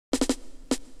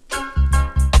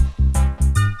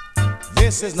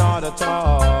This is not a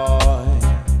toy.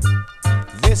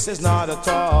 This is not a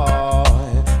toy.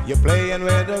 You're playing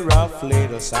with a rough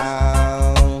little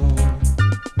sound.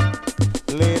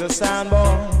 Little sound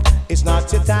boy, it's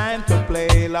not your time to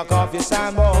play. Lock off your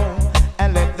sound boy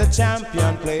and let the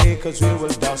champion play, 'cause we will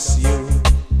dust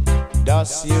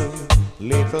you,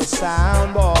 little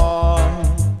sound boy.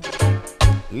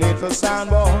 Little sound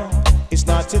boy, it's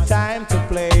not your time to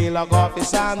play. Lock off your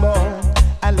sound boy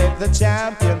and let the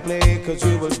champion play, 'cause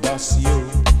we will dust you,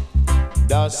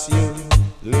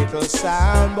 little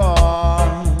sound boy.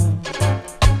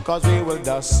 'Cause we will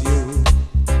dust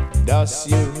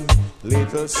you,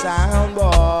 little sound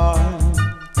boy.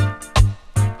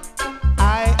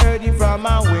 I heard you from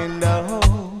my window,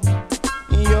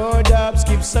 your dub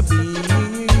skips a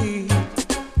beat.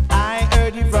 I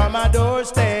heard you from my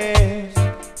doorstep,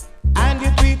 and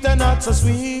your tweet are not so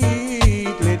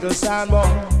sweet. Little sound boy,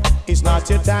 it's not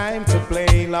your time to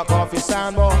play. Lock off your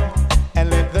sound boy and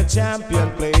let the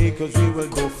champion play, 'cause we will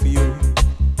go for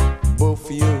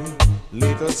you,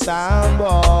 little sound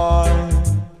boy.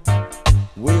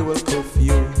 We will go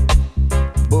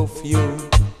for you,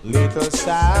 little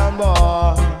sound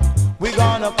boy. We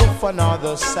gonna cook for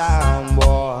another sound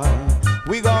boy.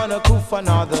 We gonna cook for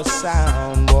another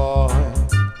sound boy.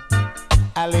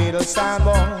 A little sound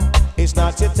boy, it's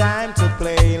not your time to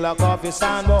play. Lock off your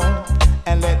sound boy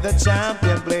and let the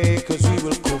champion play, 'cause we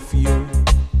will cook for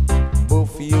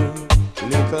you,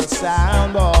 little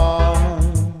sound boy.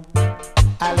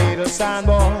 A little sound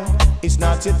boy, it's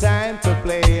not your time to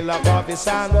play. Lock off your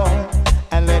sound boy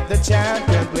and let the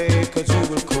champion play, 'cause we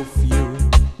will cook for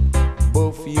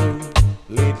you,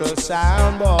 little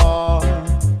sound boy.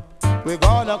 We're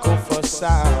gonna cook for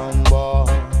sound boy.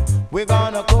 We're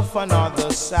gonna cook for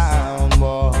another sound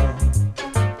boy.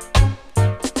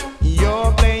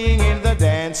 You're playing in the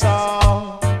dance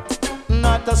hall,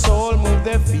 not a soul move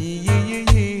their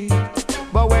feet.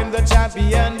 But when the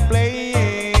champion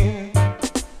playing,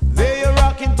 they're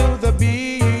rocking to the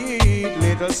beat.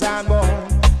 Little sound boy,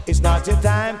 it's not your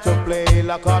time to play.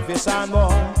 Lock off your sound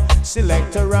boy,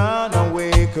 select a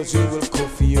runaway, 'cause we will cook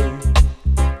for you,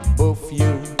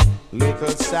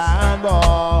 little sound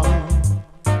boy.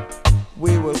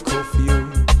 We will cook for you,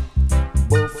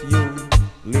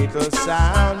 little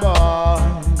sound boy.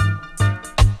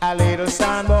 A little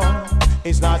sound boy,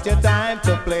 it's not your time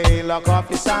to play. Lock off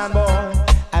your sound boy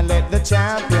and let the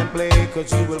champion play,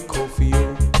 'cause we will cook for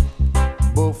you,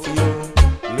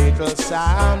 little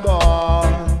sound boy.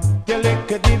 You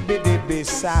lick a dibby dibby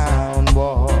sound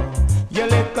boy. You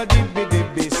lick a dibby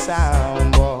dibby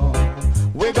sound boy.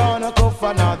 We're gonna cook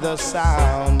for another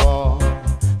sound boy.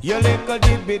 You lick a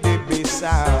dibby dibby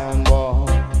sound boy.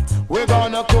 We're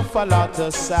gonna cook for a lot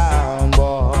of sound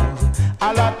boys,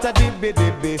 a lot of dibby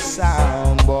dibby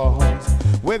sound boys.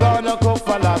 We're gonna cook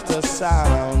for a lot of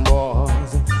sound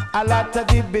boys, a lot of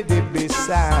dibby dibby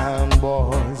sound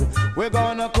boys. We're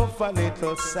gonna cook for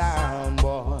little sound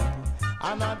boy,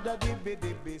 another dibby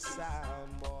dibby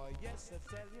sound boy. Yes, I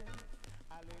tell you,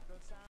 a little sound.